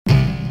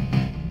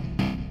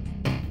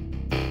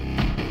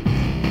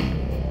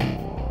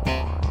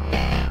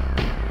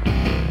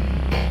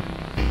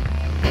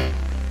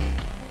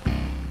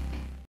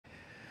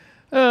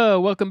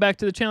Welcome back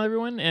to the channel,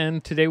 everyone,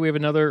 and today we have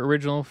another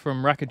original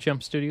from Rocket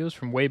Jump Studios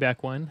from way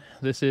back when.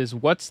 This is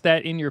What's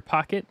That in Your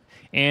Pocket?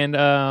 And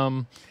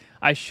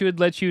I should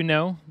let you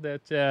know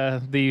that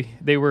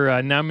they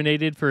were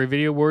nominated for a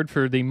video award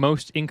for the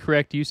most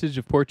incorrect usage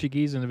of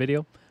Portuguese in the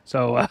video.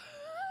 So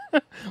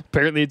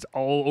apparently it's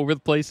all over the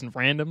place and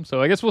random,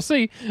 so I guess we'll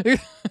see.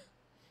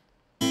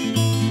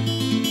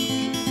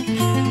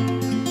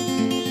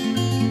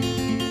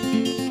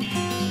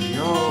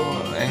 Yo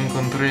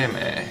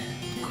encontré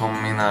con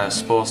mi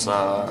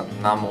esposa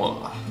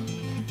Namola.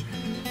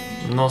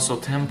 Nosso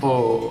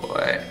tempo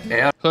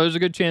era So there's a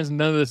good chance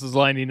none of this is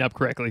lining up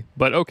correctly,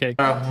 but okay.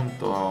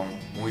 junto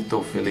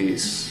muito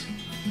feliz.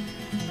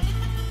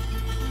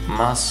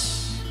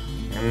 Mas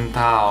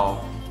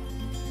então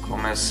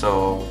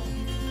começou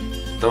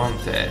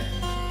donde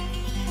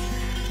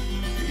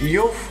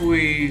eu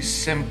fui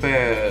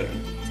sempre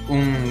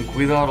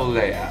cuidado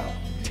leal,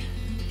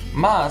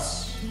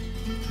 mas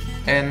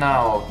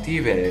não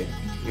tive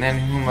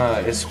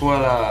nenhuma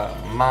escola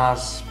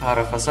mais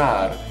para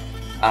fazer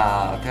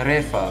a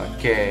tarefa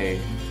que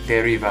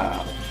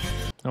derivava.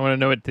 I want to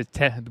know what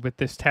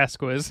this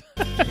task was.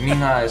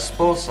 Minha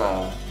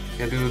esposa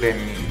cuidou de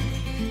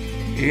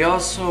mim. Eu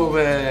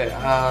soube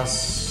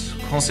as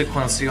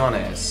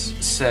consequências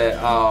se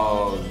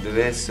eu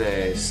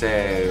devesse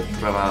ser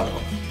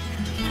trabalho.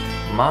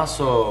 Mas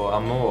o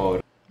amor.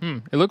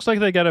 It looks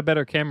like they got a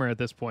better camera at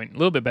this point. A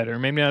little bit better.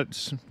 Maybe not.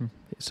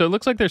 So it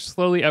looks like they're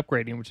slowly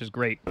upgrading, which is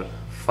great.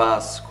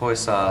 Faz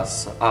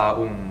coisas a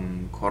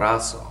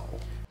coração.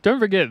 Don't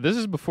forget, this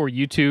is before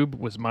YouTube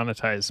was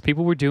monetized.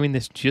 People were doing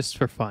this just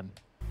for fun.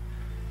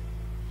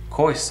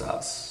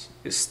 Coisas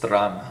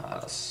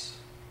estranhas,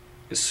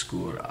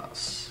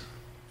 escuras.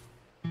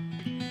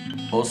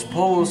 Os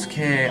povos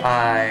que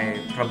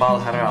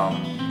trabalharão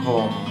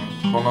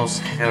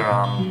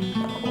conocerão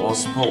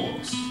os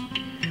povos.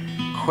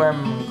 Quem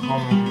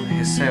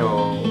conheceu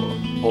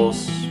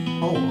os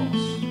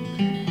povos?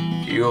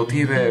 Eu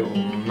tive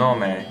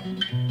nome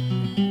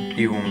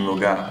e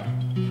lugar.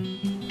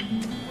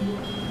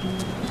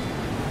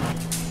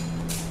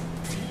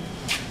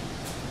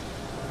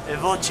 E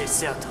voce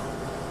certo,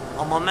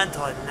 al momento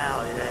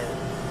now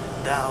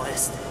da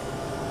oeste.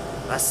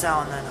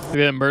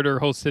 They're gonna murder a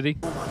whole city?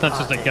 It's not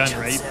just a gun,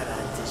 right?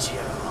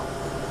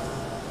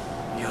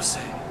 Yo sé.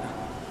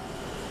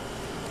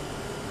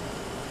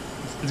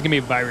 It's gonna be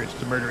a virus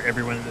to murder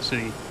everyone in the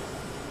city.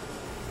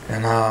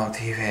 Não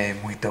tive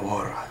muita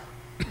hora,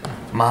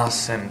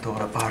 mas em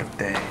toda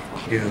parte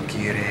eu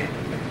queria.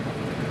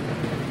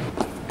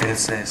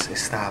 Esses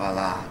estava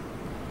lá.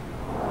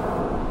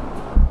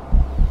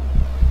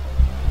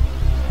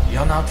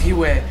 Eu não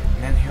tive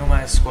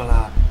nenhuma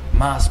escola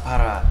mais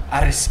para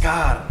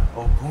arriscar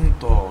o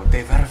ponto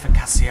de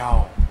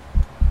verificação.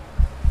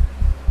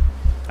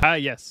 Ah,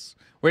 yes.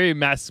 Wearing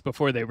masks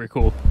before they were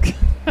cool.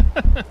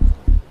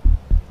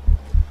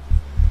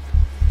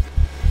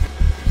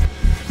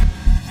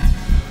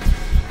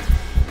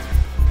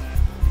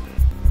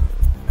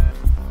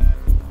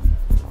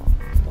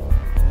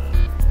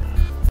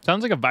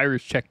 Sounds like a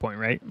virus checkpoint,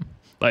 right?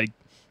 Like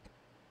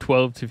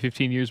 12 to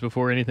 15 years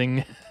before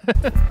anything.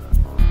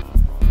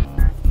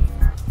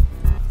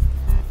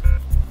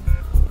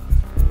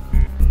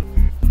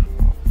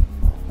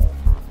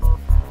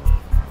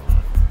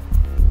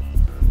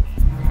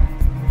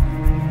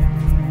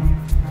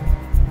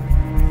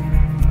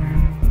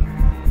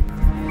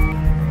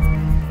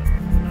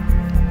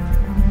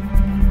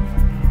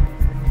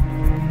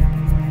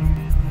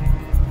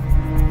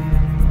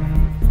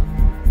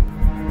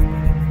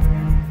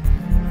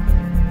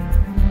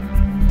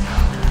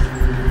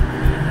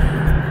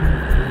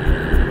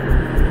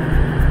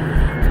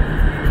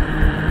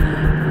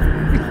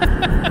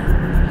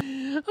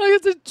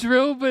 It's a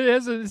drill, but it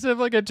has instead of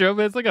like a drill,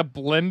 but it's like a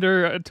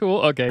blender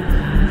tool. Okay.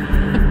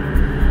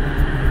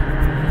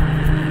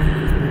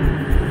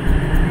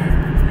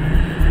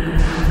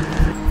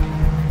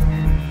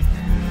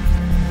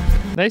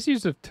 Nice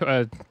use of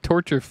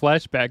torture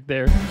flashback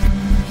there.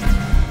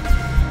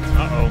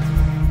 Uh-oh.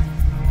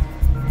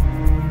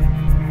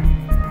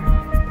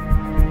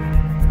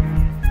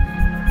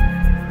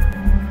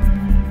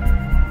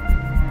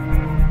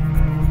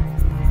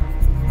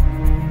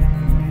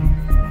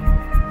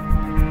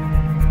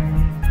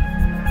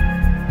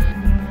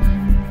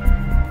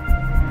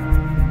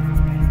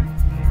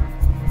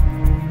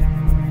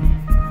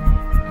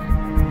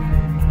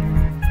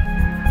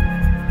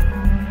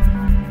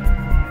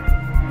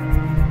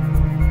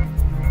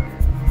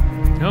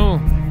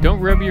 Don't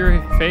rub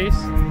your face.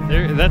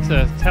 There, that's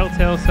a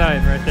telltale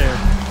sign right there.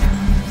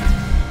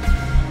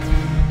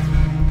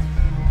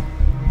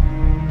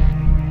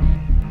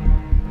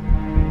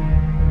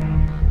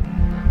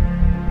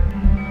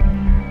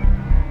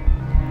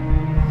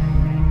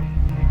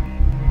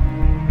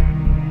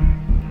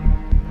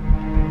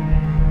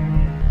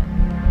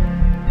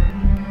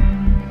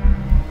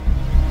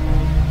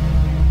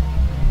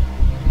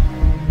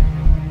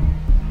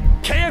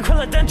 Che è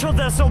quella dentro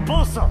del suo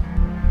bolso?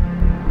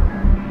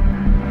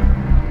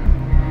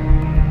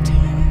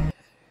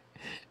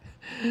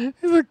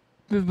 He's like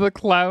The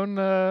clown.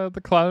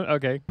 The clown.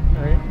 Okay.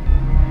 All right.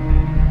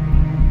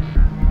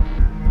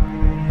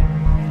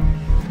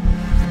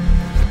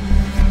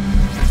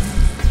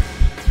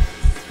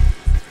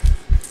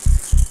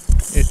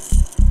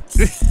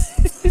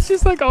 It's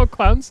just like all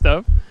clown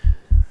stuff.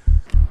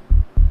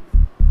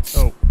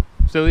 Oh,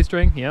 silly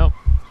string. Yep.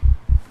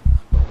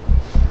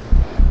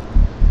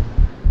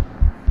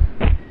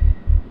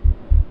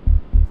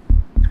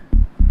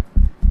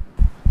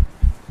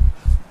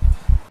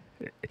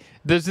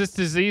 Does this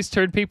disease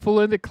turn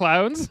people into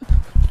clowns?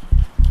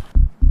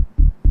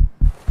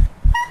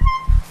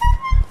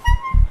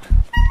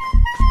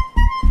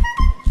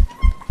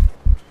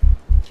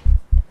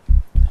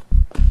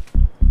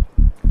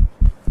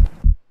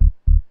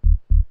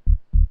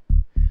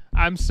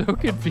 I'm so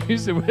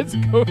confused at what's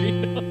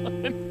going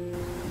on.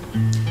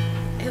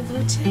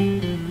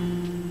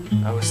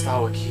 Eu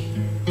estava aqui.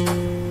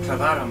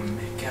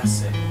 Clavaram-me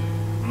case,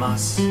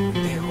 mas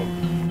dejo.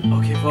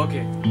 Ok,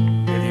 ok,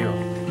 te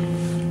digo.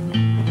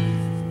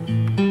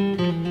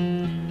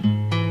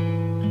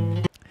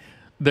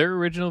 Their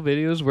original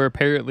videos were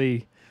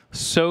apparently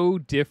so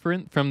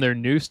different from their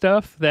new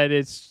stuff that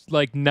it's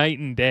like night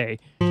and day.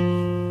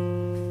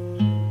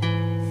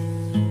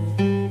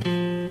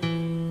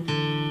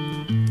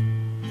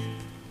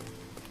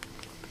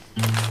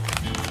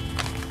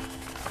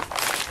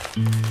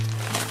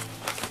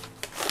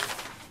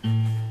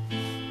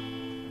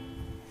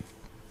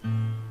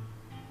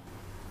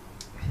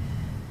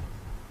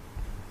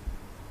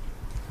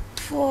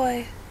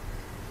 Foi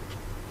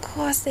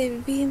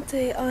quase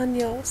 20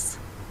 años.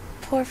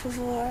 Por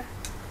favor,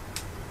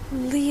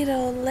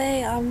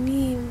 lídale a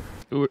mí.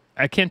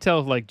 I can't tell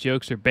if like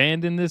jokes are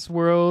banned in this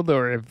world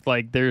or if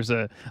like there's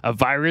a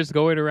virus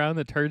going around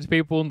that turns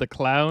people into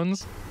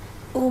clowns.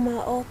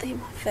 Uma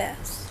última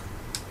vez.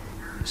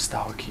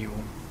 Estava aqui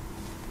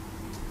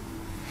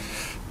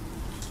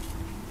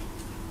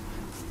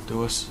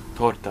duas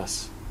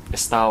tortas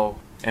estavam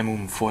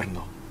em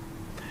forno.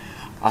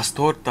 As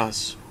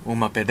tortas,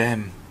 uma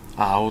pedem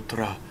a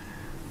outra.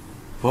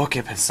 O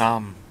que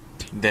pensam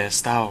de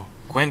estar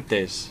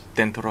quentes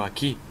dentro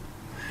aqui?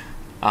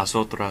 As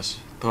outras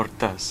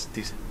tortas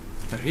dizem: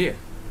 Maria,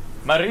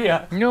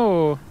 Maria.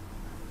 No.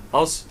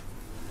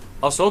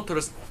 As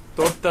outras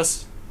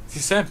tortas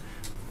dizem: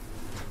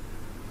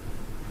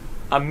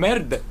 a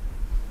merda.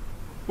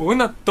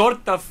 Uma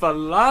torta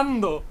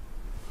falando.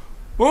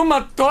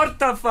 Uma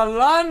torta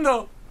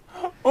falando.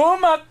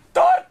 Uma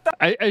torta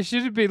I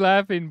shouldn't be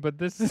laughing, but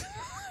this is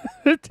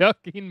the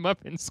talking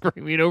muffin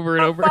screaming over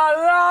and over.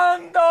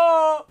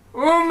 falando.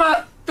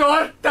 Uma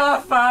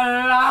torta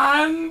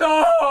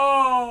falando.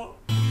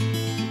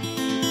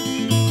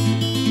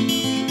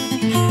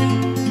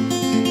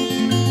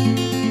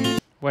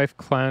 Wife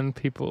clown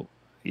people.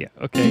 Yeah,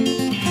 okay.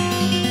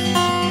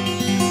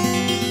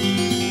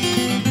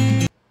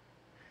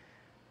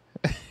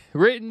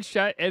 Written,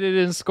 shot,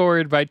 edited, and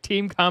scored by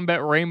Team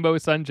Combat Rainbow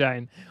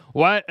Sunshine.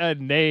 What a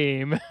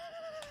name.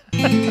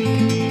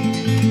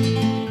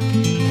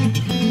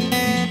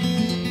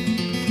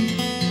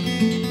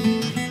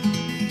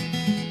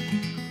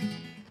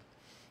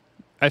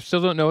 I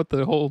still don't know what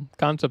the whole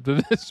concept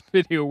of this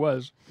video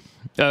was.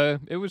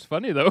 It was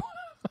funny, though.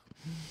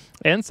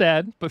 And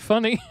sad, but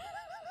funny.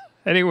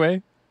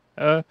 Anyway,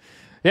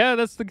 yeah,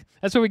 that's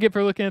what we get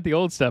for looking at the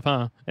old stuff,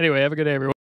 huh? Anyway, have a good day, everyone.